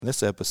In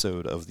this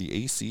episode of the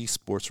AC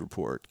Sports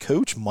Report,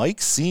 Coach Mike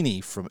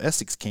Sini from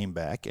Essex came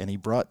back, and he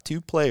brought two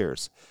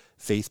players,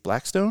 Faith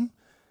Blackstone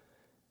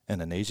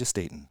and Anasia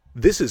Staten.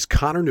 This is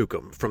Connor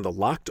Newcomb from the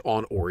Locked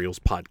On Orioles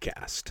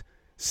podcast.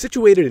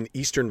 Situated in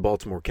eastern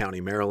Baltimore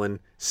County, Maryland,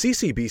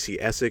 CCBC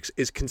Essex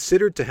is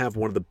considered to have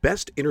one of the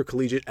best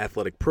intercollegiate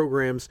athletic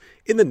programs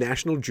in the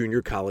National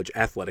Junior College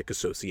Athletic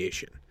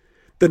Association.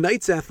 The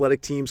Knights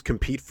athletic teams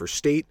compete for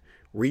state,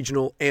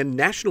 regional, and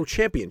national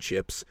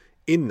championships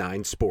in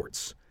 9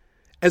 sports.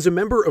 As a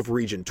member of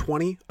Region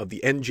 20 of the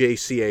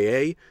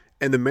NJCAA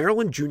and the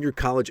Maryland Junior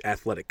College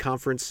Athletic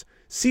Conference,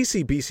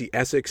 CCBC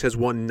Essex has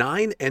won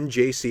 9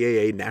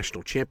 NJCAA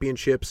national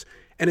championships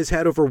and has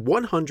had over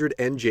 100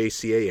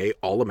 NJCAA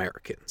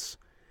All-Americans.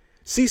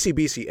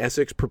 CCBC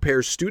Essex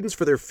prepares students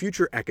for their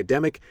future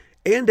academic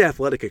and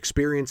athletic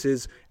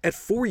experiences at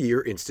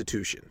 4-year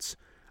institutions.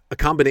 A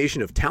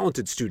combination of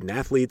talented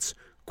student-athletes,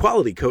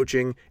 quality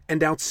coaching,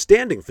 and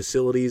outstanding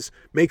facilities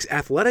makes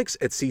athletics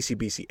at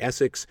CCBC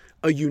Essex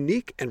a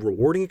unique and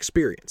rewarding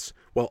experience,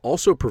 while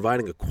also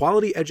providing a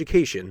quality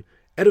education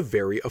at a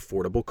very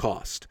affordable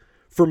cost.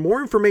 For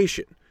more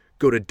information,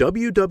 go to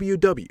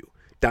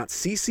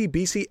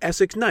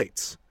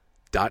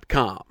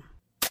www.ccbcsexknights.com.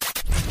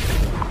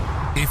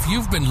 If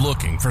you've been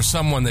looking for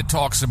someone that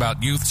talks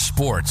about youth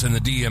sports in the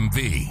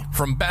DMV,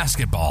 from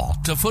basketball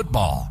to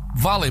football,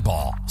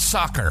 volleyball,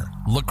 soccer,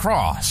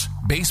 lacrosse,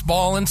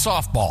 baseball, and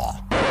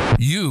softball,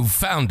 you've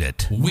found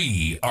it.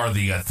 We are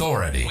the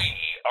authority.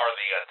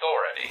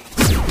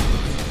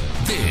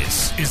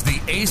 This is the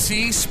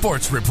AC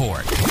Sports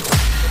Report.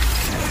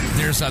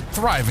 There's a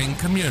thriving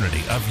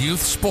community of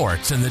youth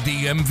sports in the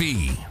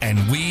DMV,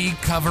 and we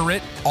cover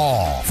it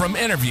all, from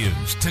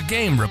interviews to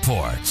game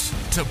reports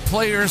to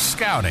players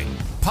scouting,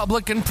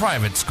 public and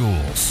private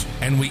schools,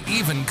 and we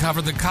even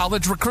cover the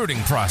college recruiting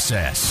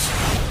process.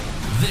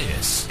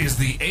 This is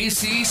the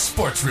AC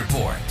Sports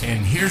Report,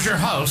 and here's your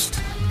host,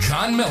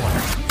 John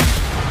Miller.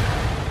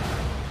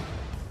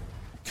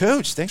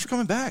 Coach, thanks for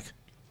coming back.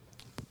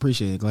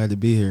 Appreciate it. Glad to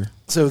be here.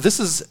 So this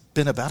has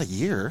been about a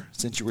year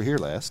since you were here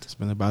last. It's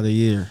been about a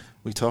year.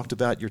 We talked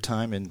about your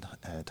time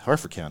at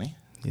Harford County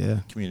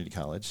Community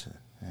College,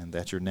 and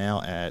that you're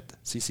now at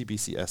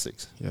CCBC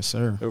Essex. Yes,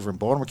 sir. Over in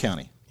Baltimore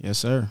County. Yes,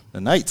 sir.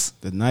 The Knights.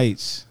 The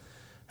Knights.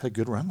 Had a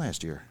good run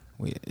last year.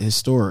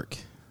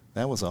 Historic.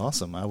 That was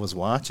awesome. I was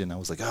watching. I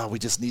was like, we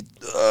just need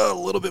a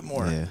little bit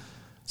more. Yeah.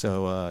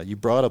 So you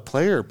brought a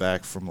player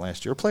back from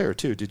last year. A player,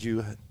 too. Did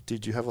you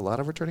have a lot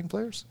of returning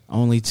players?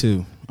 Only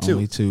two.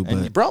 Only two.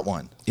 And you brought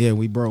one. Yeah,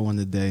 we brought one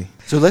today.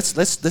 So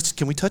let's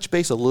can we touch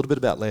base a little bit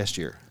about last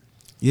year?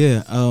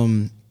 Yeah.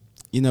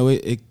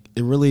 It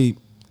really,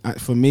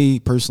 for me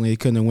personally, it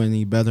couldn't have went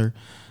any better.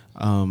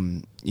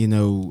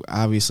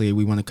 Obviously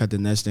we want to cut the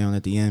nets down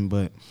at the end,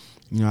 but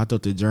I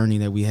thought the journey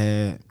that we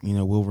had,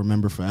 we'll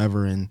remember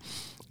forever, and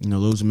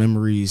those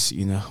memories.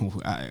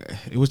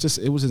 It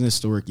was an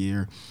historic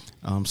year.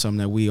 Something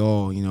that we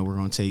all, we're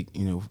going to take,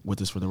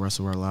 with us for the rest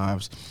of our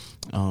lives.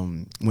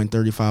 Went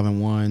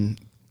 35-1.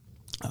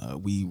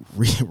 We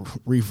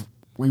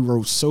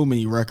rewrote so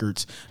many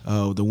records.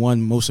 The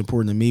one most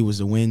important to me was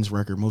the wins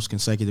record, most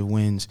consecutive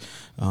wins.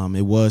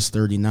 It was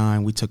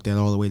 39. We took that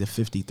all the way to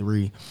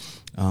 53.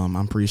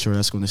 I'm pretty sure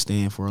that's going to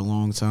stand for a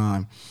long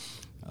time.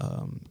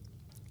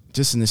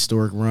 Just an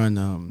historic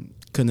run.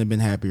 Couldn't have been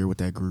happier with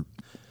that group.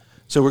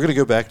 So we're going to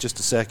go back just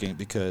a second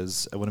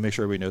because I want to make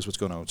sure everybody knows what's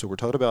going on. So we're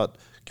talking about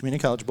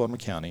Community College of Baltimore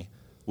County,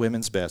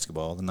 women's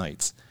basketball, the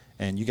Knights,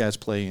 and you guys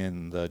play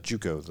in the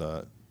JUCO,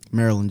 the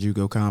Maryland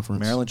JUCO Conference.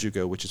 Maryland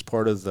JUCO, which is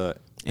part of the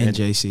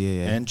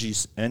NJCAA.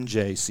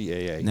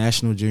 NJCAA.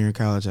 National Junior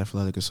College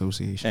Athletic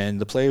Association. And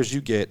the players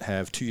you get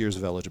have 2 years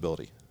of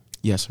eligibility.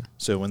 Yes, sir.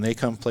 So when they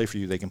come play for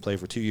you, they can play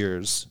for 2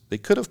 years. They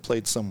could have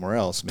played somewhere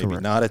else, maybe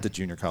Correct. not at the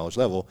junior college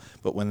level,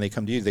 but when they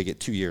come to you, they get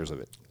 2 years of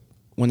it.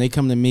 When they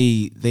come to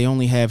me, they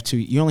only have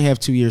you only have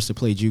 2 years to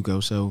play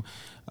JUCO. So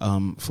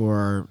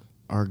for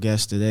our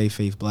guest today,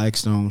 Faith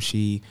Blackstone,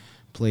 she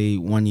played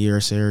 1 year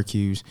at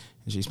Syracuse,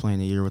 and she's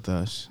playing a year with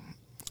us.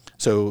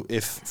 So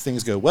if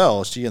things go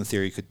well, she in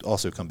theory could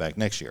also come back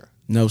next year.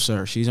 No,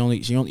 sir. You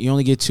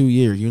only get 2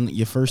 years.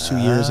 Your first 2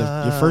 years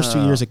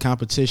of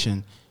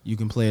competition, you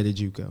can play at a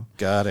JUCO.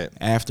 Got it.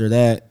 After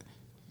that,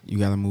 you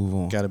got to move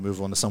on. Got to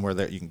move on to somewhere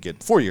that you can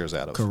get 4 years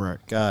out of.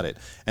 Correct. Got it.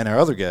 And our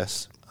other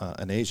guest,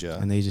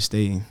 Anasia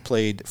Staten,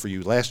 played for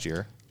you last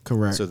year.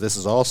 Correct. So this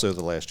is also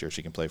the last year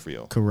she can play for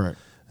you. Correct.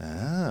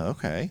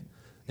 Okay.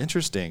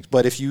 Interesting.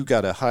 But if you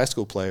got a high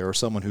school player or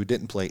someone who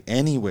didn't play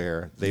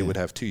anywhere, they would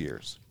have 2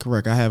 years.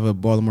 Correct. I have a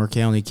Baltimore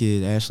County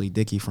kid, Ashley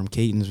Dickey from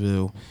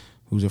Catonsville,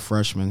 who's a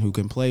freshman who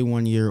can play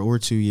 1 year or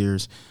 2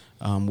 years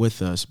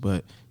with us,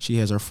 but she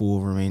has our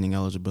full remaining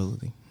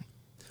eligibility.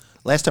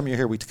 Last time you were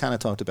here, we kind of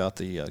talked about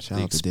the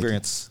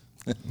experience.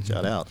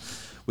 Shout out.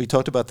 We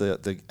talked about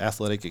the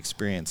athletic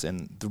experience,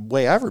 and the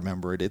way I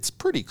remember it, it's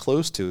pretty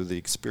close to the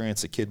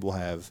experience a kid will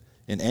have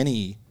in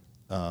any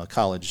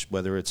college,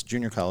 whether it's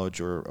junior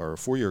college or a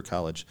 4-year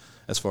college,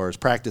 as far as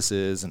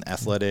practices and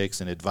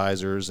athletics and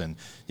advisors, and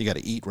you got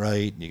to eat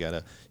right, and you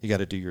got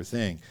to do your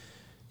thing.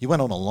 You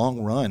went on a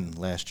long run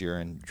last year,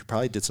 and you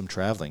probably did some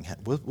traveling.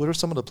 What are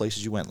some of the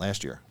places you went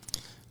last year?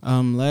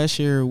 Last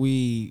year,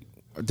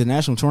 the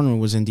national tournament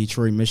was in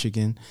Detroit,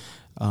 Michigan,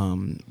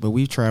 but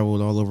we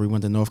traveled all over. We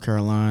went to North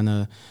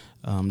Carolina,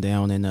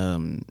 down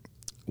in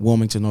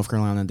Wilmington, North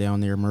Carolina, down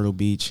there, Myrtle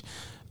Beach.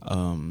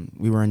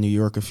 We were in New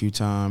York a few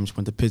times.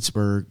 Went to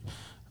Pittsburgh.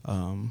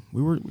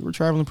 We were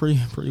traveling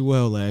pretty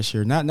well last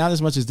year. Not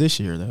as much as this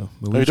year though.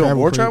 But are you doing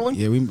more traveling?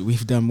 Yeah,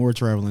 we've done more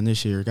traveling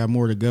this year. Got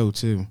more to go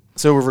too.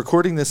 So we're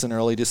recording this in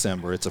early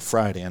December. It's a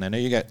Friday, and I know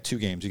you got 2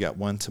 games. You got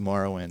one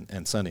tomorrow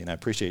and Sunday, and I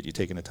appreciate you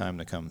taking the time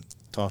to come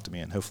talk to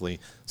me. And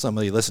hopefully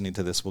somebody listening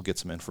to this will get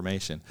some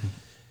information.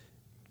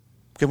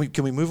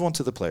 Can we move on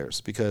to the players,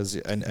 because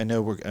I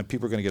know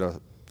people are going to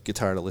get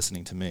tired of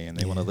listening to me and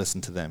they want to listen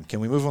to them. Can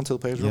we move on to the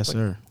players? Yes,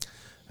 real quick? sir.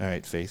 All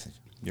right, Faith,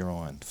 you're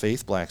on.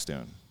 Faith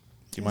Blackstone.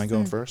 Do you Yes, mind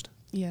going sir. first?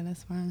 Yeah,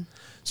 that's fine.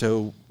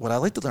 So what I'd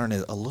like to learn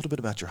is a little bit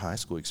about your high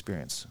school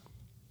experience.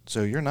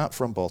 So you're not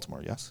from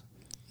Baltimore, yes?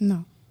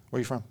 No, Where are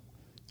you from?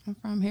 I'm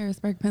from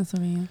Harrisburg,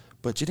 Pennsylvania.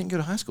 But you didn't go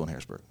to high school in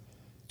Harrisburg.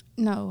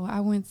 No,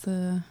 I went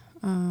to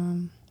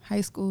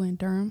high school in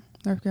Durham,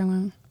 North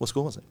Carolina. What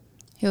school was it?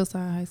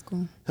 Hillside High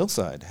School.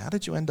 Hillside. How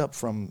did you end up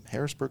from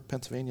Harrisburg,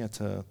 Pennsylvania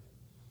to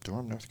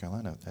Durham, North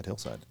Carolina at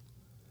Hillside?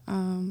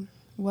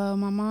 Well,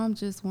 my mom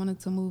just wanted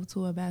to move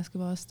to a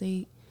basketball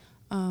state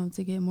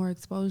to get more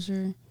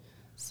exposure.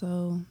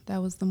 So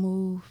that was the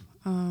move,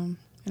 and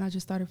I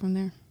just started from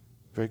there.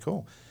 Very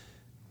cool.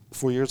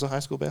 4 years of high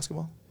school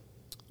basketball?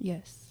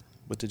 Yes.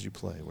 What did you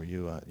play? Were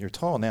you? You're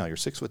tall now. You're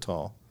 6 foot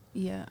tall.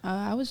 Yeah,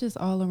 I was just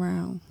all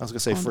around. I was gonna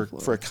say on the for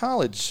floor. a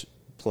college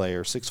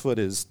player, 6 foot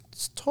is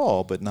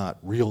tall, but not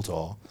real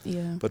tall.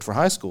 Yeah. But for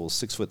high school,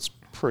 6 foot's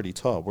pretty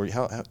tall. Were you,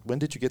 when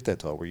did you get that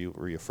tall? Were you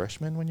a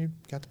freshman when you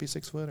got to be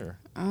 6 foot, or?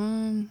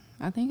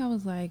 I think I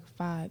was like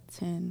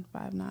 5'10",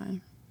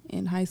 5'9"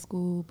 in high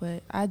school,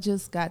 but I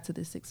just got to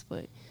the 6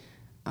 foot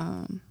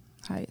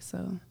height.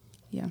 So,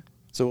 yeah.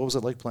 So what was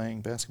it like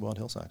playing basketball at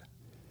Hillside?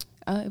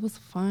 It was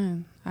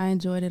fun. I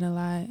enjoyed it a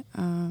lot.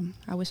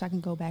 I wish I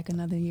could go back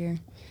another year.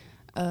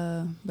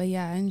 But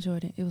yeah, I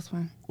enjoyed it. It was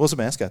fun. What was the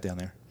mascot down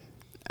there?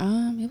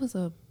 It was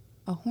a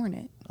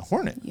hornet. A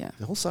hornet? Yeah.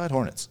 The Hillside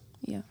Hornets.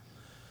 Yeah.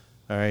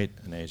 All right,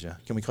 Anasia.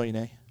 Can we call you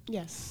Nay?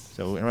 Yes.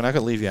 So we're not going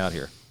to leave you out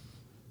here.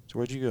 So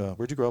where'd you grow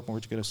up, and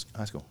where'd you go to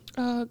high school?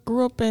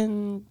 Grew up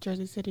in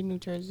Jersey City, New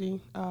Jersey.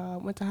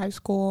 Went to high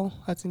school,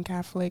 Hudson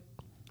Catholic.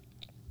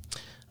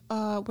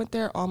 Went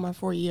there all my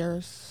 4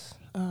 years.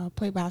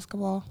 Played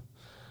basketball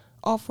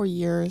all 4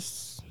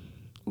 years.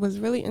 Was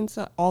really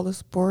into all the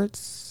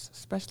sports,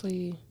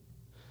 especially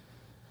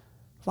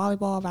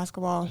volleyball,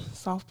 basketball,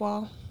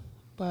 softball.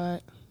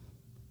 But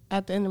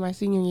at the end of my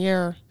senior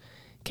year,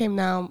 came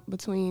down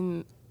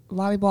between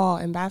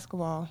volleyball and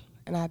basketball,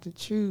 and I had to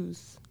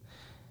choose,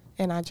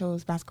 and I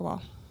chose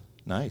basketball.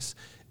 Nice.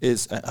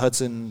 Is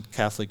Hudson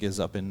Catholic is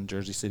up in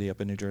Jersey City,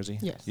 up in New Jersey?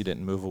 Yes. You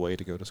didn't move away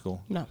to go to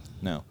school? No.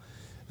 No.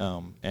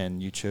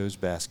 And you chose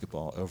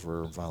basketball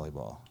over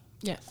volleyball.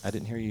 Yes. I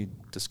didn't hear you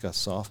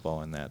discuss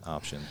softball in that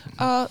option.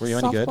 Were you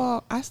any good?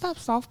 I stopped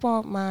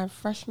softball my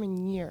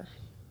freshman year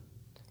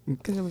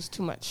because it was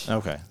too much.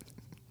 Okay.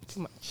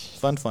 Too much.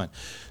 Fun.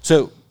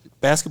 So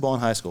basketball in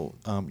high school.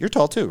 You're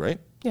tall too, right?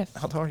 Yes.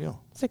 How tall are you?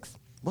 6.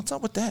 What's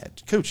up with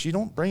that? Coach, you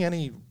don't bring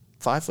any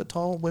 5 foot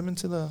tall women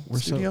to the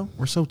studio?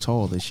 We're so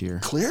tall this year.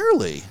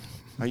 Clearly.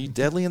 Are you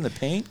deadly in the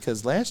paint?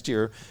 Because last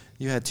year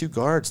you had 2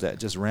 guards that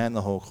just ran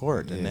the whole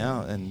court, and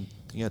now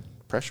you got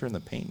pressure in the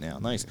paint now.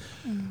 Nice.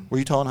 Were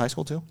you tall in high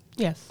school too?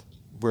 Yes.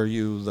 Were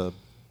you the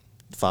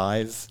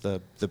 5,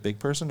 the big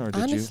person, or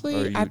did Honestly,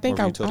 you? Or you I think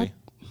more of a utility?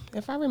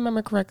 if I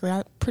remember correctly,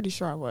 I'm pretty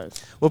sure I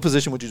was. What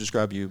position would you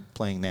describe you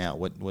playing now?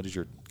 What is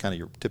your kind of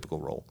your typical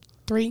role?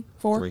 3,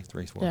 4.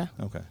 3, 4. Yeah.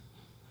 Okay.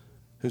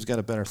 Who's got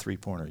a better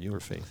 3-pointer, you or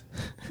Faith?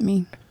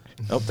 Me.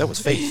 Oh, that was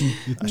Faith.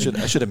 I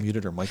should have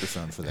muted her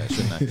microphone for that,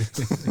 shouldn't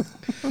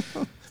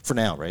I? For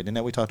now, right? And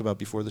that we talked about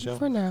before the show?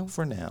 For now.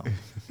 For now.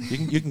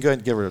 You can go ahead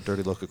and give her a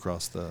dirty look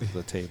across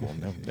the table.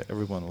 And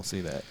everyone will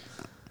see that.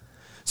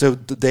 So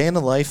the day in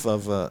the life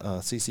of a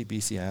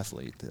CCBC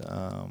athlete,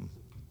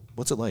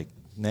 what's it like?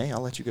 Nay,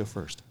 I'll let you go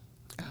first.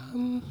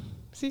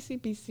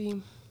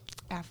 CCBC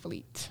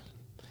athlete.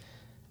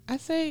 I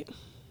say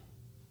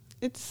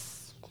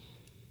it's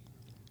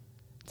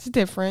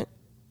different,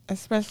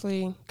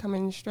 especially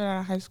coming straight out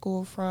of high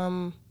school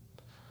from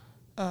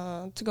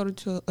to go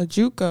to a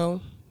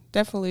JUCO.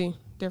 Definitely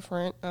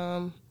different.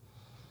 You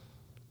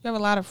have a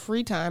lot of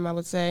free time, I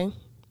would say,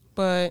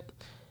 but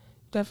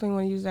definitely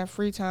want to use that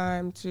free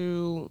time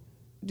to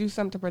do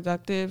something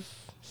productive,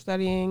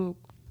 studying,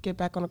 get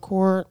back on the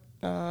court.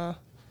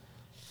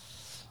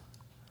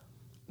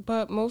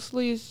 But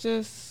mostly it's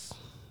just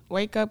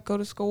wake up, go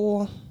to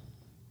school,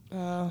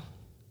 have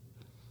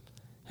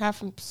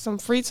some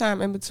free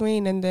time in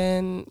between, and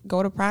then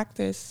go to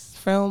practice,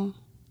 film.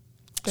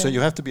 So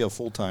you have to be a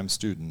full-time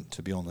student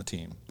to be on the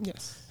team.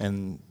 Yes.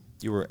 And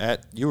you were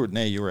at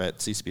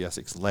CCB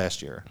Essex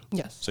last year.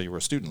 Yes. So you were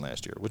a student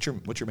last year. What's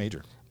your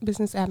major?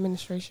 Business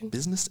administration.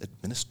 Business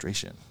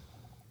administration.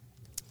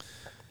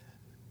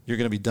 You're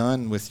going to be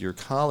done with your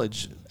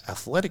college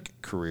athletic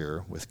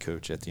career with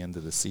Coach at the end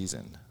of the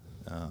season.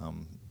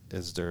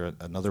 Is there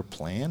another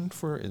plan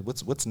for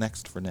what's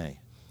next for Nay?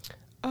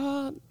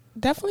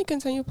 Definitely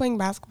continue playing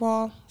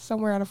basketball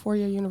somewhere at a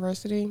 4-year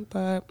university,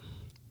 but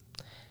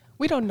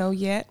we don't know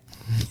yet.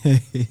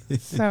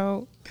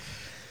 So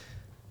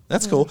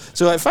that's cool.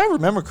 So if I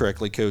remember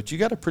correctly, Coach, you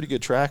got a pretty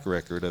good track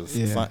record of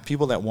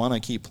people that want to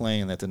keep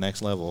playing at the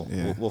next level.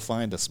 Yeah. We'll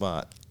find a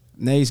spot.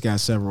 Nay's got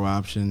several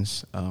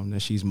options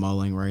that she's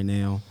mulling right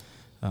now.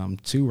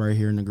 2 right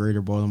here in the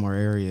greater Baltimore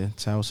area.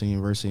 Towson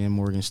University and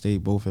Morgan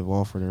State both have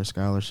offered her a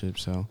scholarship.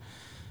 So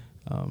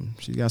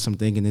she's got some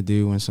thinking to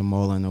do and some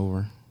mulling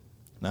over.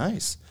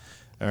 Nice.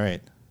 All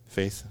right.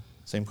 Faith,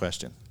 same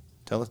question.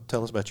 Tell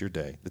us about your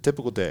day, the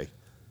typical day.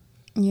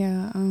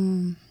 Yeah,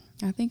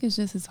 I think it's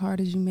just as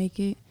hard as you make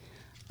it.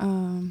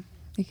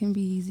 It can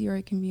be easy or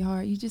it can be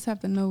hard. You just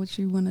have to know what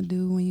you want to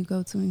do when you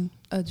go to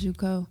a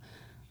JUCO.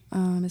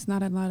 It's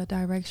not a lot of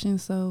direction,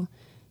 so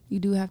you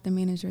do have to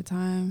manage your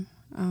time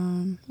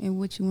and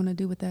what you want to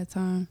do with that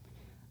time.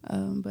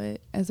 But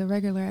as a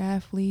regular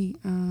athlete,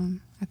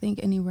 I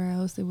think anywhere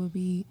else it would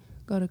be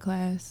go to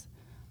class.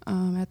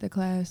 After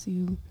class,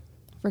 you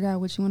figure out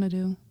what you want to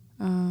do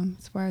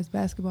as far as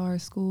basketball or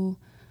school.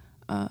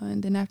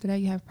 And then after that,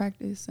 you have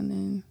practice and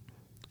then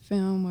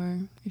film,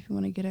 or if you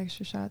want to get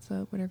extra shots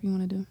up, whatever you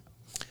want to do.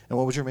 And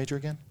what was your major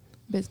again?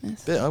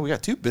 Business. Oh, we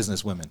got 2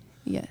 business women.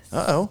 Yes.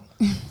 Uh-oh.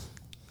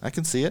 I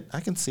can see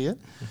it.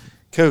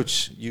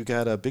 Coach, you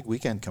got a big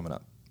weekend coming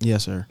up.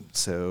 Yes, sir.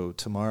 So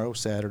tomorrow,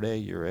 Saturday,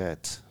 you're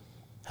at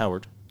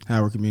Howard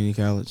Community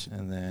College.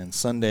 And then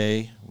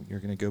Sunday, you're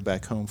going to go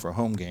back home for a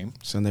home game.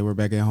 Sunday, we're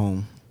back at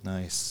home.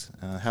 Nice.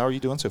 How are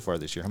you doing so far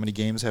this year? How many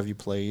games have you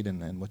played,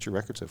 and what's your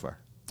record so far?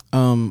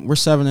 We're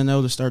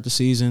 7-0 to start the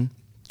season.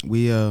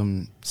 We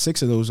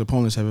 6 of those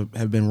opponents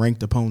have been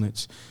ranked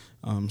opponents.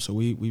 So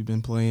we've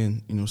been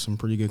playing some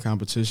pretty good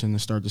competition to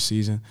start the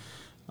season,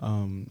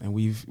 and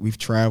we've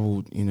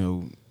traveled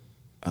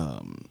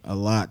a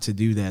lot to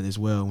do that as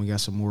well. We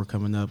got some more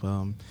coming up.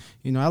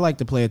 I like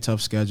to play a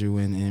tough schedule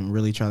and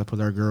really try to put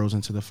our girls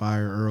into the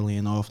fire early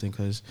and often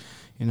because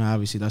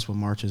obviously that's what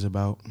March is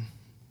about.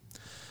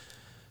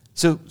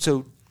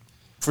 So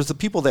for the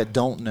people that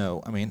don't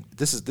know, I mean,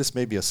 this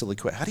may be a silly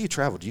question. How do you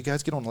travel? Do you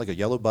guys get on like a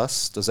yellow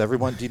bus? Do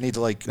you need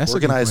to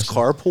organize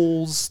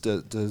carpools?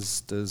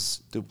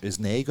 Is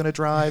Nay going to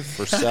drive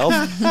herself?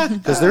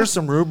 Because there's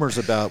some rumors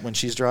about when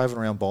she's driving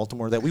around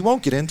Baltimore that we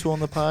won't get into on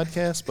the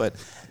podcast. But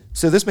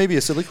so this may be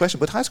a silly question,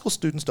 but high school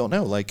students don't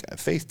know. Like,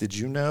 Faith, did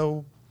you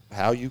know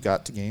how you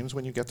got to games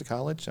when you got to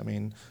college? I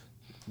mean,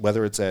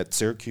 whether it's at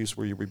Syracuse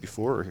where you were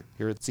before or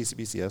here at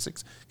CCBC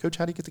Essex. Coach,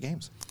 how do you get to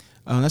games?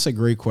 That's a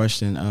great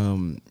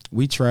question.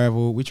 We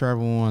travel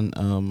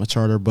on a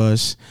charter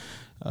bus.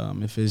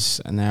 If it's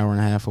an hour and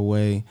a half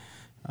away,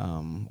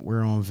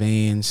 we're on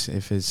vans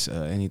if it's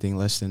anything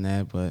less than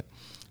that. But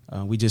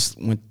we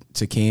just went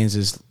to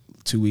Kansas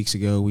 2 weeks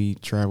ago. We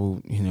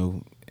traveled,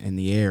 in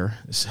the air.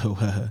 So,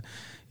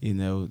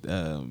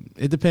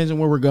 it depends on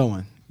where we're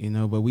going,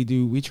 But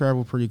we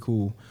travel pretty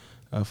cool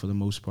for the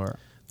most part.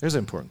 There's an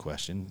important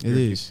question. It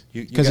is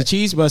because a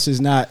cheese bus is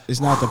not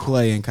the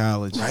play in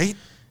college, right?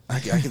 I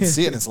can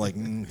see it, and it's like,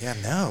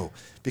 no.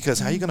 Because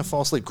how are you going to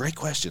fall asleep? Great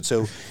question.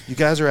 So you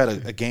guys are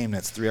at a game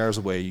that's 3 hours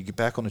away. You get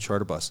back on the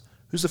charter bus.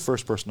 Who's the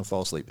first person to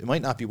fall asleep? It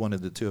might not be one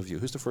of the 2 of you.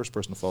 Who's the first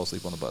person to fall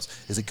asleep on the bus?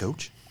 Is it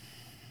Coach?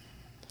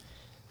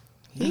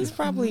 He's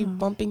probably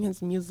bumping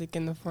his music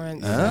in the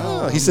front.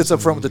 Oh, he sits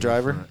up front with the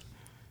driver?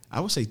 I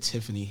would say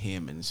Tiffany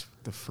Hammond's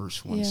the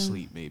first one to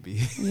sleep,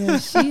 maybe. Yeah,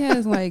 she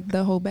has like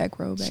the whole back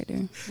row back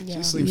there. Yeah.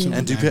 She sleeps on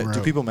And the back row.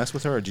 do people mess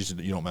with her, or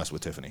you don't mess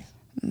with Tiffany?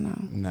 No.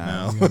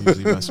 No. We don't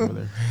usually mess with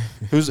her.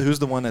 Who's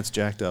the one that's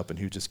jacked up and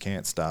who just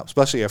can't stop,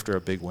 especially after a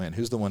big win?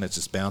 Who's the one that's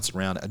just bouncing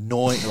around,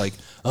 annoying, like,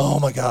 oh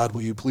my God,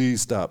 will you please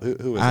stop? Who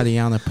is it?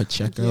 Adriana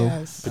Pacheco.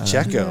 Yes.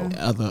 Pacheco.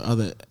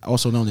 Other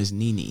also known as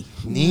Nene.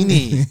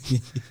 Nene.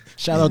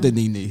 Shout out to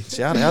Nene.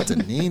 Shout out to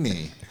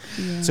Nene.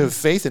 Yeah. So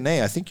Faith and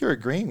Nay, I think you're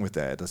agreeing with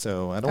that.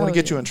 So I don't want to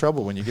get you yeah. in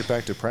trouble when you get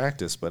back to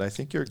practice, but I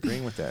think you're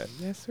agreeing with that.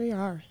 Yes, we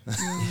are.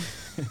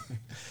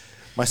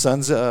 My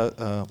son's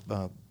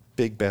a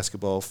big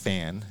basketball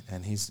fan,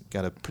 and he's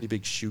got a pretty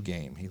big shoe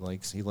game. He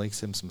likes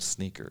him some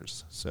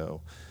sneakers. So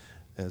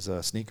is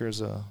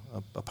sneakers a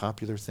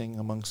popular thing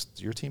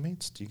amongst your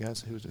teammates? Do you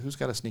guys who's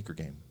got a sneaker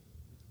game?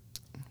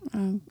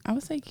 I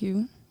would say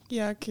Q.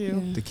 Yeah, Q.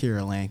 Yeah. The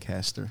Kira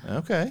Lancaster.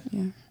 Okay.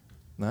 Yeah.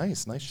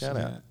 Nice shout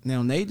out.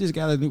 Now Nate just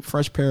got a new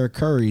fresh pair of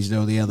Currys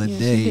though the other Yeah,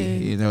 day.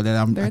 she did. That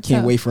They're I can't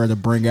tough. wait for her to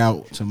bring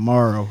out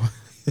tomorrow.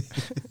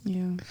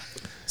 Yeah.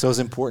 So is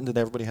it important that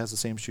everybody has the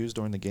same shoes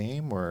during the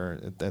game, or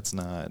that's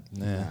not?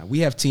 Nah. We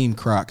have Team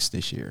Crocs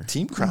this year.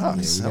 Team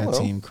Crocs. Yeah, we got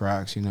Hello. Team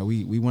Crocs.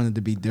 We wanted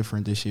to be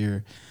different this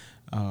year.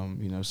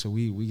 So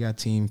we got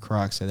Team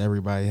Crocs that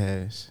everybody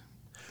has.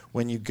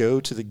 When you go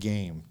to the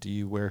game, do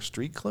you wear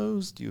street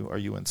clothes? Are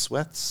you in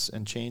sweats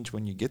and change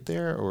when you get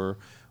there, or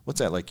what's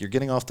that like? You're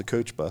getting off the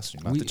coach bus,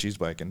 you're not the cheese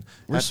bike, and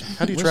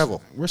how do you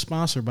travel? We're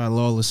sponsored by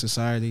Lawless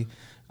Society.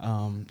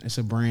 It's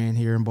a brand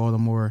here in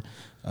Baltimore.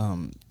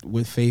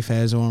 What Faith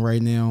has on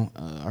right now,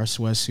 our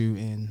sweatsuit,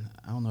 and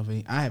I don't know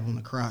if I have on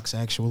the Crocs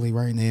actually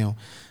right now.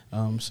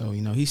 So,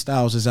 he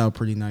styles us out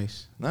pretty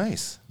nice.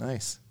 Nice.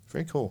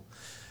 Very cool.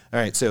 All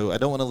right, so I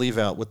don't want to leave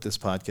out what this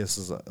podcast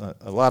is.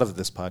 A lot of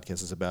this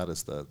podcast is about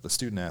is the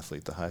student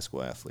athlete, the high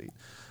school athlete.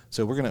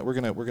 So we're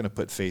gonna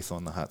put Faith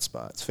on the hot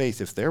spots.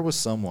 Faith, if there was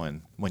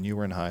someone when you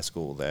were in high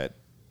school that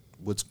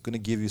was going to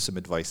give you some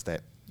advice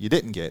that you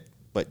didn't get,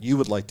 but you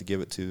would like to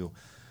give it to,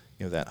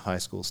 that high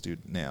school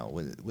student now,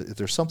 is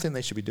there something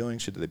they should be doing?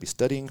 Should they be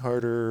studying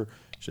harder?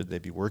 Should they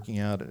be working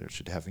out, or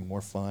should having more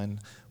fun?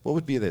 What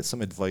would be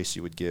some advice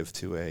you would give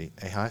to a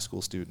high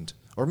school student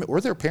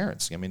or their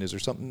parents? I mean, is there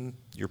something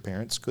your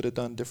parents could have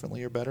done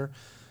differently or better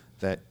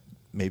that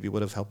maybe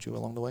would have helped you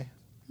along the way?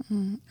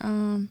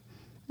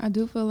 I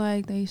do feel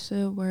like they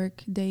should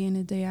work day in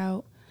and day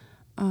out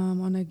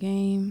on their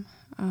game.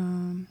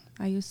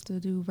 I used to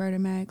do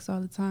Vertimax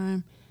all the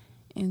time,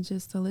 and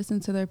just to listen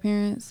to their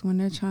parents when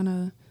they're trying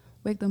to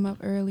wake them up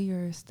early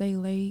or stay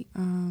late,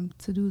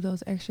 to do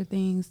those extra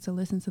things, to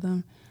listen to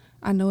them.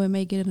 I know it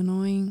may get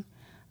annoying,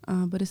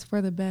 but it's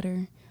for the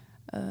better.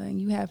 And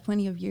you have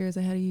plenty of years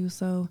ahead of you,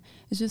 so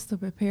it's just to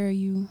prepare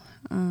you.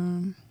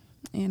 And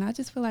I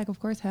just feel like, of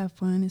course, have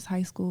fun. It's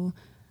high school.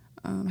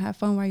 Have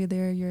fun while you're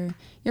there.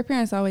 Your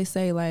parents always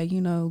say,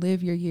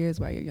 live your years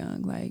while you're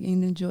young,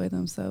 and enjoy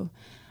them. So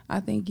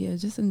I think,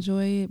 just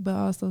enjoy it, but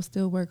also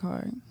still work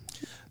hard.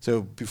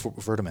 So before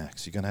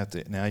Vertimax, you're going to have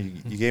to, now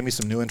you gave me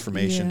some new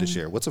information to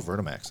share. What's a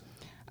Vertimax?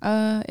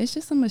 It's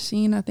just a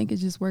machine. I think it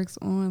just works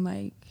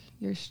on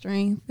your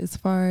strength as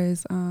far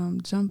as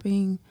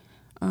jumping,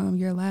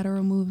 your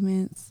lateral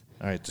movements.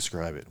 All right,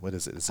 describe it. What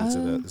is it? Is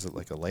it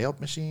like a layup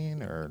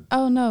machine or?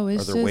 Oh no,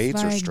 it's are there just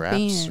weights like or straps?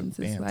 bands.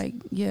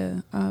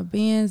 It's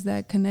bands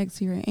that connect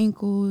to your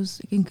ankles.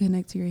 It can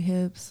connect to your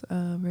hips,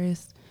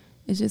 wrists.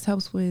 It just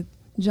helps with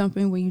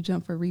jumping when you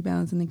jump for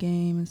rebounds in the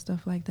game and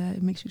stuff like that.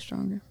 It makes you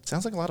stronger.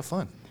 Sounds like a lot of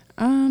fun.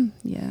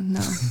 Yeah,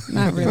 no,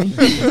 not really.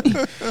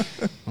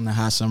 On a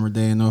hot summer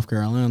day in North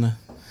Carolina.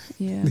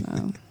 Yeah,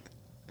 no.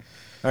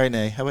 All right,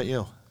 Nay, how about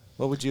you?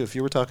 What would you, if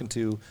you were talking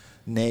to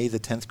Nay, the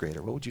 10th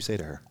grader, what would you say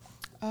to her?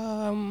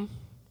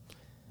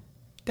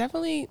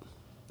 Definitely.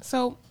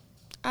 So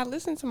I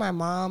listened to my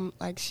mom.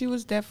 She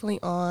was definitely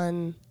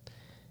on,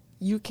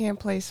 you can't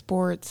play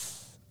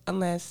sports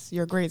unless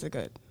your grades are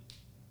good.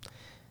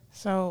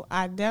 So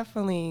I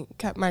definitely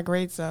kept my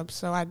grades up.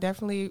 So I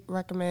definitely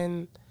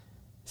recommend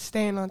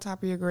staying on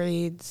top of your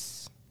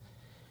grades,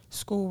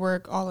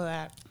 schoolwork, all of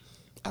that.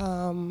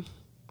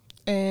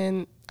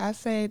 And I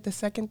say the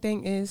second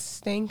thing is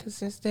staying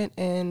consistent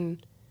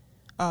and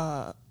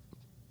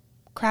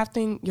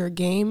crafting your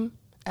game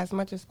as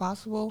much as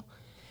possible,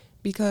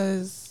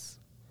 because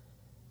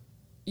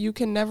you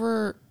can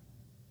never,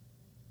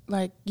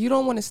 you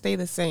don't want to stay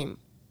the same.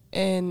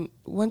 And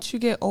once you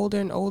get older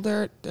and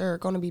older, there are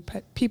going to be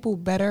people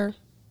better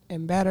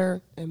and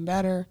better and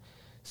better.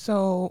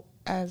 So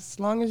as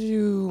long as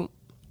you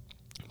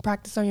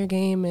practice on your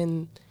game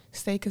and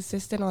stay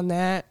consistent on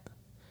that,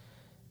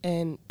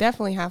 and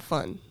definitely have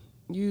fun.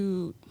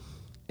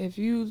 If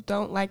you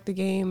don't like the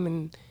game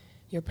and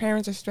your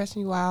parents are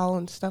stressing you out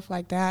and stuff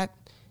like that,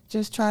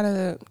 just try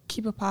to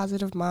keep a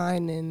positive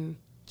mind and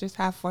just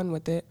have fun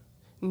with it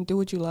and do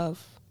what you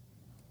love.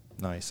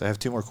 Nice. I have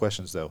two more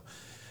questions, though.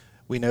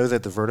 We know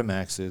that the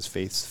Vertimax is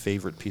Faith's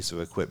favorite piece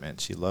of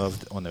equipment. She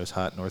loved on those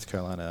hot North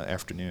Carolina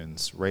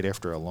afternoons, right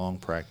after a long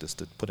practice,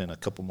 to put in a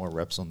couple more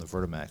reps on the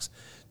Vertimax.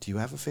 Do you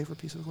have a favorite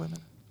piece of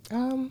equipment?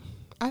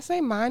 I say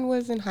mine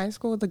was in high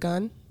school, the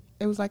gun.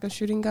 It was like a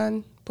shooting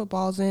gun, put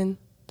balls in.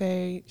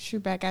 They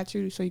shoot back at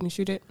you so you can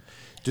shoot it.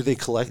 Do they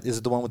collect? Is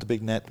it the one with the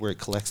big net where it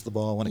collects the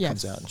ball when it Yes.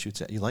 comes out and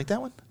shoots it? You like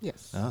that one?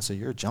 Yes. Oh, so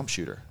you're a jump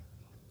shooter.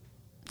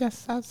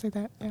 Yes, I would say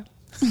that, yeah.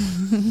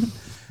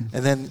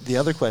 And then the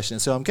other question,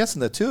 so I'm guessing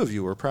the two of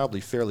you were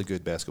probably fairly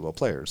good basketball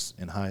players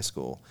in high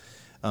school.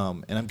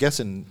 And I'm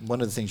guessing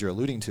one of the things you're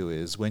alluding to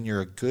is when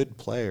you're a good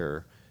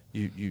player,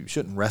 you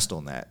shouldn't rest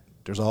on that.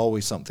 There's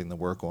always something to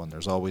work on.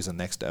 There's always a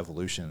next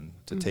evolution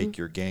to take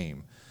your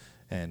game.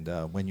 And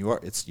when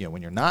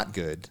when you're not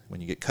good,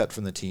 when you get cut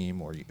from the team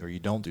or you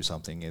don't do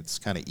something, it's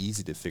kind of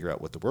easy to figure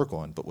out what to work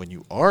on. But when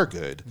you are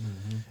good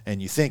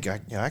and you think, I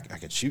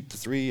can shoot the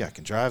three, I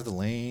can drive the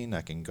lane,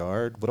 I can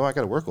guard, what do I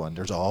got to work on?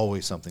 There's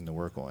always something to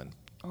work on.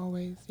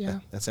 Always, yeah.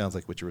 That sounds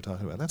like what you were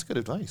talking about. That's good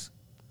advice.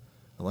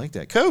 I like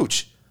that.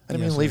 Coach, I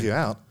didn't mean to leave you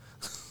out.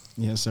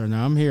 Yes, sir.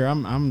 Now I'm here.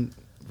 I'm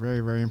very,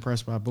 very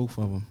impressed by both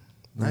of them.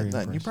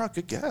 You brought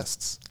good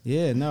guests.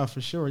 Yeah, no, for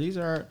sure. These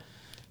are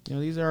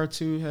our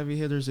two heavy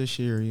hitters this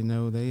year.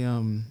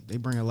 They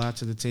bring a lot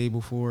to the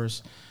table for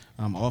us,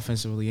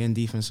 offensively and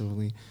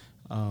defensively.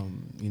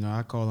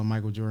 I call them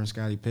Michael Jordan,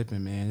 Scottie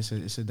Pippen. Man,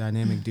 it's a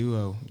dynamic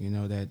duo.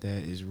 That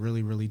is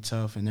really, really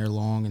tough, and they're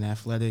long and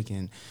athletic.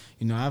 And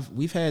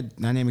we've had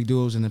dynamic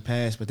duos in the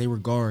past, but they were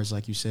guards,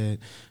 like you said,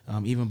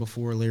 even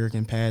before Lyric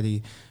and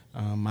Patty,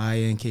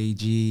 Maya and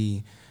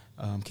KG,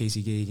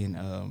 Casey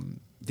Gagan.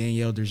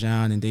 Danielle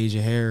Dejean and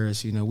Deja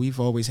Harris, we've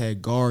always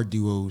had guard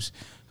duos.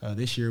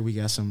 This year we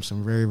got some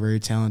very, very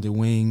talented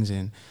wings,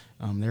 and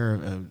they're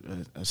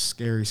a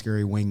scary,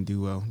 scary wing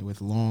duo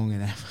with long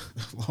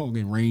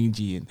and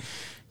rangy, and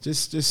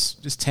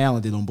just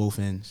talented on both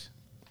ends.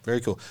 Very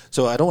cool.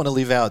 So I don't want to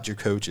leave out your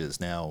coaches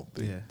now.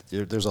 Yeah.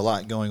 There's a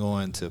lot going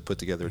on to put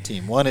together a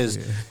team. One is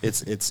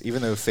it's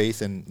even though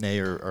Faith and Nay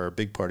are a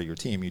big part of your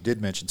team, you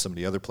did mention some of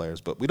the other players,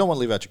 but we don't want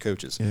to leave out your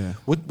coaches. Yeah.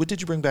 What did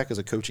you bring back as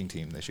a coaching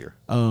team this year?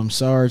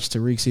 Sarge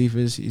Tariq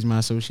Cephas, he's my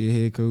associate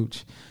head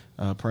coach.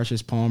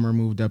 Precious Palmer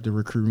moved up to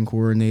recruiting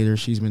coordinator.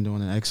 She's been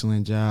doing an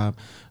excellent job,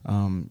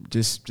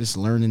 just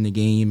learning the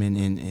game,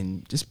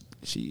 and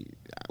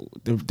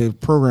the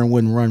program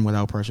wouldn't run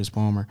without Precious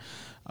Palmer.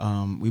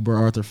 We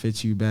brought Arthur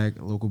Fitzhugh back,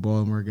 a local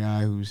Baltimore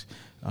guy who's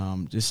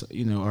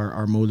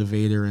our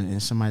motivator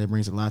and somebody that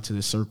brings a lot to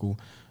the circle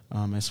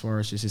as far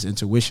as just his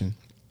intuition.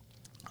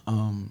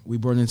 We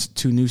brought in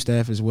 2 new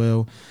staff as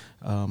well.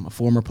 A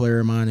former player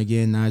of mine,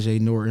 again,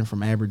 Najee Norton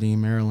from Aberdeen,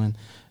 Maryland,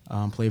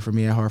 played for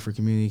me at Hartford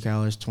Community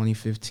College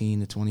 2015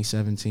 to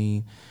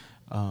 2017.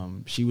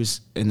 She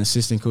was an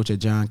assistant coach at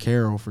John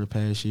Carroll for the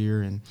past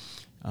year, and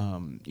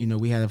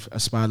we had a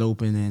spot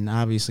open, and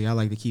obviously I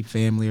like to keep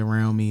family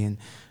around me and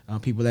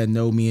people that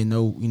know me and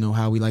know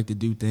how we like to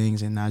do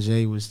things, and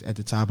Najee was at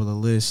the top of the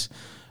list.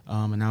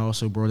 And I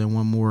also brought in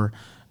one more,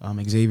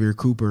 Xavier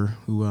Cooper,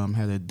 who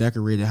had a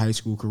decorated high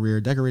school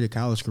career, decorated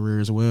college career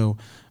as well.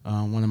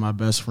 One of my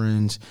best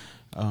friends.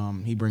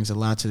 He brings a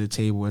lot to the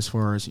table as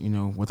far as,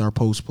 with our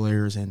post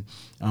players, and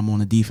on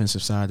the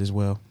defensive side as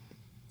well.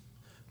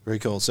 Very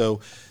cool.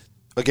 So,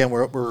 again,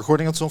 we're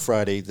recording on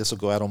Friday. This will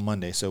go out on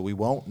Monday, so we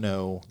won't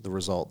know the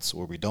results,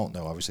 or we don't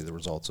know, obviously, the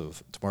results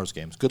of tomorrow's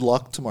games. Good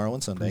luck tomorrow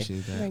and Sunday.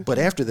 Appreciate that. But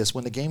after this,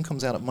 when the game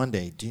comes out on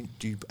Monday, do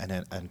you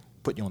and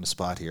putting you on the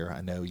spot here,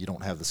 I know you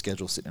don't have the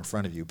schedule sitting in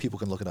front of you. People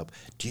can look it up.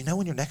 Do you know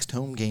when your next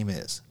home game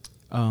is?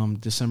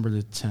 December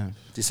the 10th.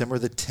 December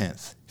the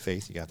 10th.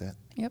 Faith, you got that?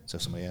 Yep. So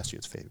if somebody asked you,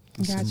 it's Faith.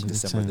 Gotcha.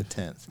 December the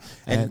 10th.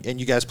 And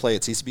you guys play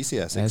at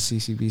CCBC Essex. At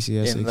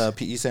CCBC Essex. In the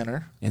PE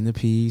Center. In the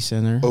PE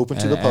Center. Open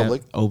to the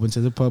public. Open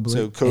to the public.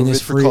 So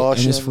COVID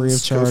precautions. And it's free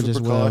of charge as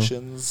well.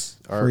 Precautions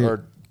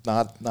are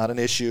not an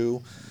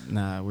issue.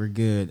 Nah, we're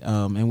good.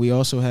 And we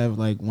also have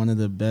one of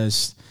the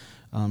best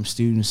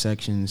student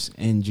sections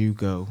in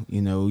JUCO.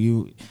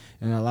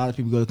 And a lot of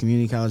people go to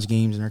community college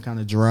games and they're kind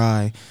of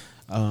dry.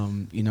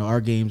 Our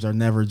games are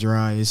never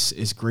dry.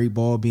 It's great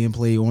ball being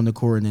played on the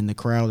court, and then the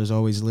crowd is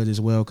always lit as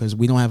well because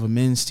we don't have a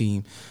men's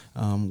team.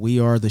 We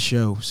are the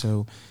show.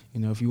 So,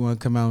 if you want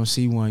to come out and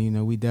see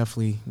one, we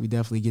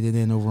definitely get it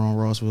in over on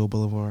Rossville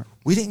Boulevard.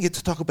 We didn't get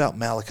to talk about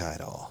Malachi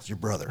at all, your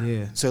brother.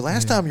 Yeah. So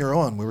last time you were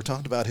on, we were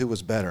talking about who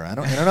was better. I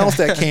don't know if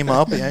that came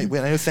up. I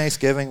know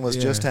Thanksgiving was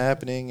just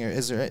happening. Or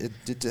is there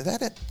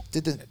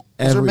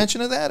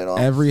mention of that at all?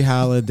 Every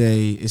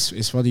holiday,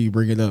 it's funny you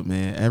bring it up,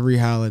 man. Every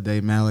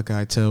holiday,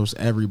 Malachi tells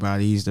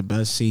everybody he's the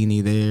best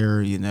senior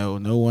there.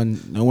 No one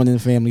in the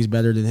family's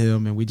better than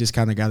him, and we just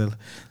kind of got to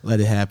let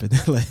it happen,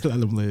 let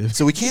him live.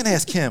 So we can't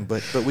ask him,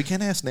 but we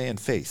can ask Nay and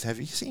Faith. Have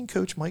you seen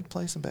Coach Mike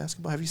play some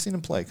basketball? Have you seen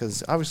him play?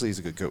 Because obviously he's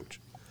a good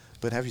coach.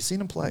 But have you seen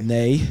him play?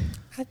 Nay.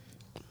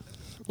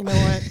 You know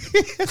what?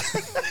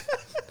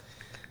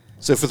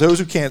 So for those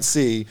who can't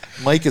see,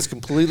 Mike is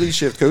completely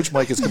shifted. Coach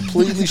Mike is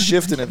completely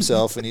shifted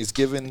himself, and he's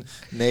given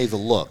Nay the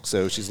look.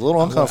 So she's a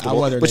little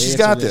uncomfortable, but she's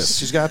got this.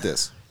 She's got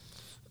this.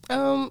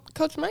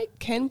 Coach Mike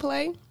can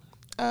play.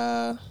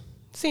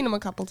 Seen him a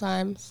couple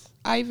times.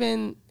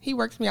 He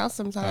works me out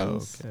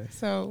sometimes. Oh, okay.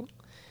 So,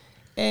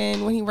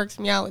 and when he works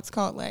me out, it's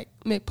called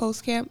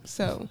mid-post camp.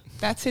 So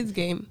that's his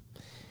game.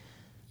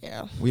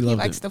 Yeah, he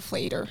likes the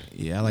fader.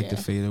 Yeah, I like the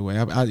fade away.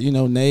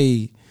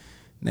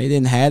 Nay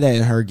didn't have that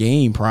in her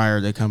game prior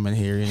to coming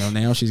here.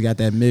 Now she's got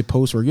that mid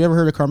post work. You ever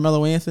heard of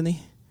Carmelo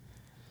Anthony?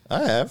 I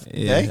have.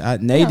 Yeah,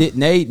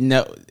 Nay.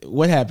 No,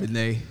 what happened,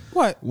 Nay?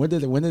 What? When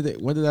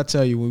did I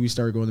tell you when we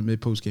started going to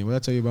mid post game? What did I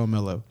tell you about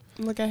Melo?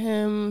 Look at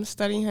him,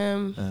 study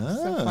him,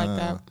 stuff like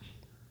that.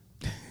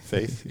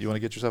 Faith, you want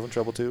to get yourself in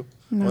trouble too?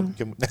 No.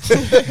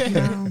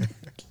 No.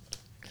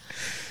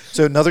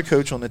 So another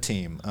coach on the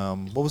team.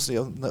 What was the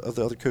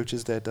other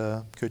coaches that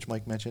Coach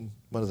Mike mentioned?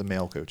 One of the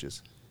male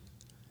coaches.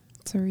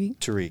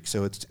 Tariq.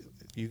 So it's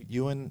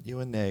you and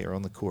Nay are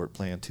on the court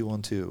playing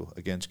 2-on-2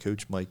 against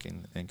Coach Mike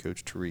and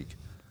Coach Tariq.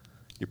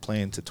 You're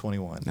playing to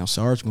 21. Now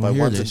Sarge going to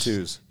hear ones this. And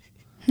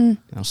twos.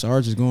 Now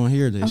Sarge is going to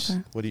hear this.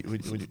 Okay. What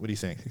do you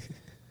think?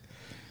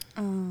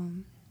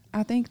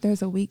 I think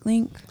there's a weak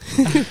link.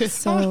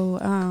 So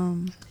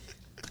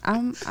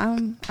I'm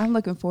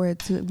looking forward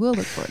to it. We'll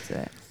look forward to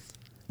that.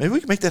 Maybe we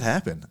can make that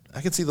happen.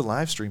 I can see the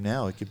live stream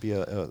now. It could be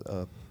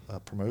a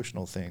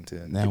promotional thing to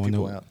get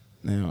people out.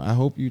 Now, I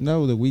hope you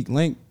know the weak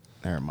link.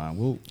 Never mind.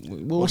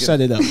 We'll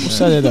set it up. We'll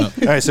set it up.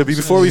 All right, so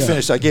before we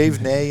finish, I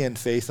gave Nay and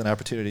Faith an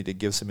opportunity to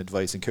give some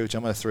advice. And, Coach,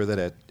 I'm going to throw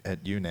that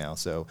at you now.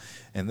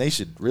 And they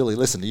should really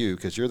listen to you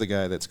because you're the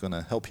guy that's going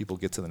to help people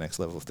get to the next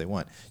level if they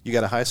want. You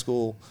got a high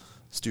school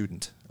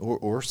student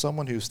or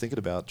someone who's thinking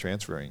about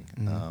transferring.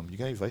 You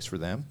got any advice for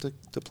them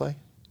to play?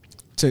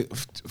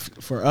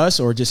 for us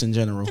or just in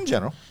general? In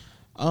general.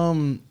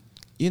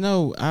 You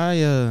know,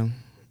 I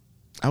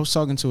was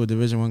talking to a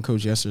Division I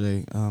coach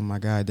yesterday, my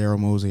guy Daryl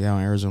Mosley out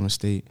in Arizona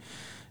State,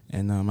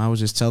 and I was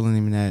just telling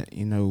him that,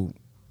 you know,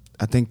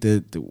 I think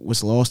that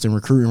what's lost in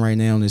recruiting right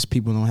now is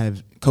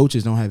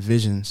coaches don't have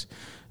visions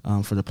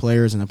for the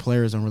players, and the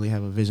players don't really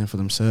have a vision for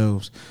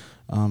themselves.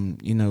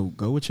 You know,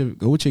 go with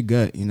your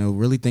gut. You know,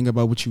 really think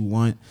about what you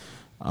want,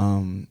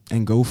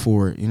 and go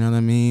for it. You know what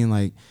I mean?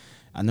 Like,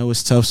 I know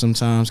it's tough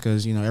sometimes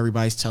because, you know,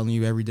 everybody's telling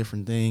you every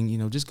different thing. You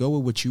know, just go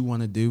with what you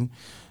want to do,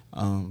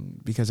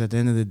 because at the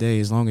end of the day,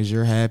 as long as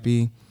you're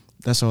happy,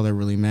 that's all that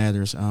really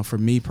matters. For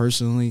me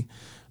personally,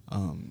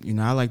 you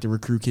know, I like to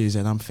recruit kids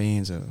that I'm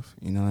fans of.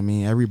 You know what I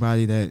mean?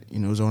 Everybody that, you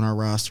know, is on our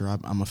roster,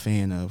 I'm a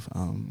fan of,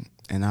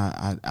 and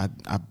I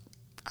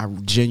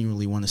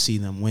genuinely want to see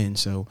them win.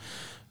 So,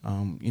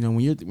 you know, when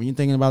you're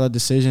thinking about a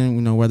decision,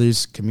 you know, whether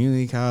it's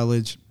community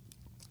college,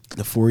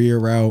 the 4-year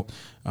route,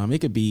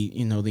 it could be,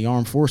 you know, the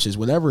armed forces,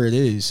 whatever it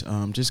is.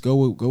 Just go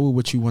with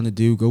what you want to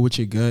do. Go with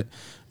your gut,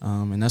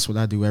 and that's what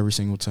I do every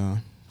single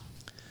time.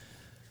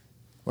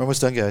 We're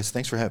almost done, guys.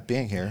 Thanks for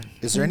being here.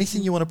 Is there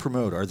anything you want to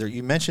promote?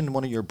 You mentioned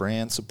one of your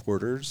brand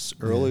supporters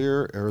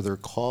earlier. Are there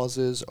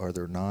causes? Are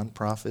there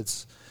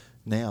nonprofits?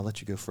 Nay, I'll let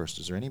you go first.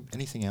 Is there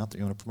anything out there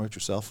you want to promote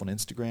yourself on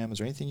Instagram? Is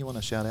there anything you want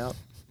to shout out?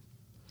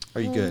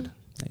 Are you good?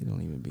 They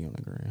don't even be on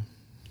the gram.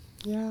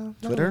 Yeah.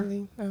 Twitter?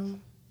 Really.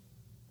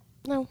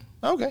 No.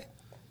 Okay.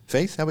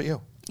 Faith, how about you?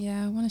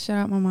 Yeah, I want to shout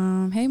out my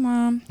mom. Hey,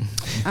 Mom.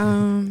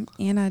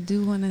 And I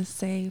do want to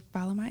say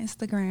follow my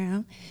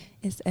Instagram.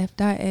 It's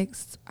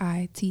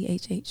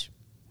f.xithh.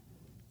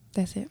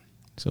 That's it.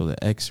 So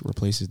the X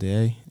replaces the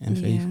A in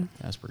Faith.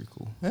 That's pretty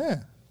cool.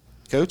 Yeah.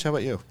 Coach, how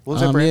about you? What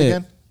was that brand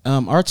again?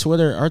 Our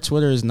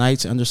Twitter is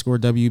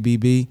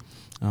Knights_WBB,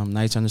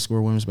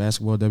 Knights_Women's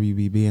Basketball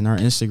WBB, and our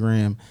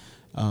Instagram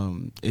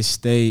I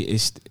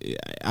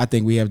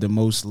think we have the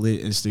most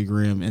lit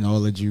Instagram in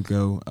all of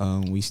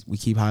JUCO. We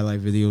keep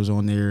highlight videos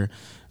on there.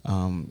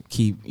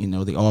 Keep, you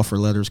know, the offer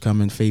letters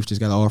coming. Faith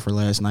just got an offer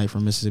last night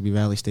from Mississippi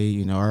Valley State.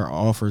 You know, our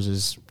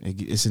offers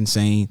it's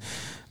insane.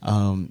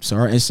 So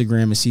our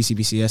Instagram is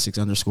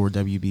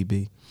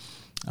CCBC_WBB.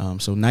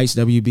 So Knights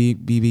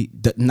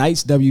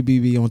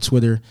WBB on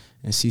Twitter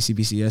and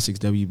CCBC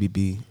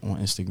WBB on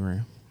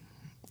Instagram.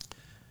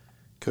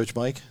 Coach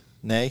Mike,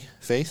 Nay,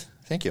 Faith,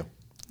 thank you.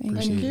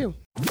 Thank you.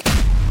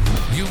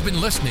 You've been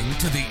listening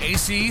to the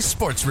AC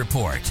Sports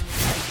Report.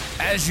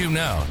 As you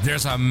know,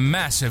 there's a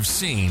massive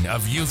scene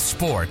of youth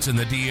sports in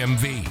the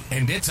DMV,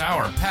 and it's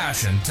our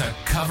passion to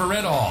cover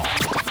it all.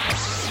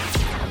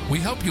 We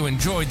hope you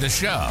enjoyed the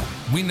show.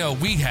 We know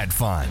we had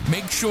fun.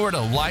 Make sure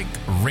to like,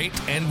 rate,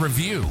 and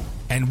review.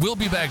 And we'll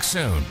be back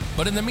soon.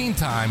 But in the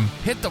meantime,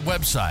 hit the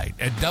website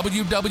at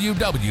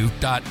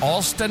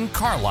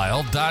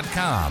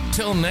www.alstoncarlisle.com.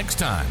 Till next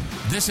time,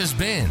 this has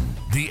been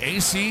the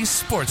AC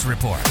Sports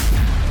Report.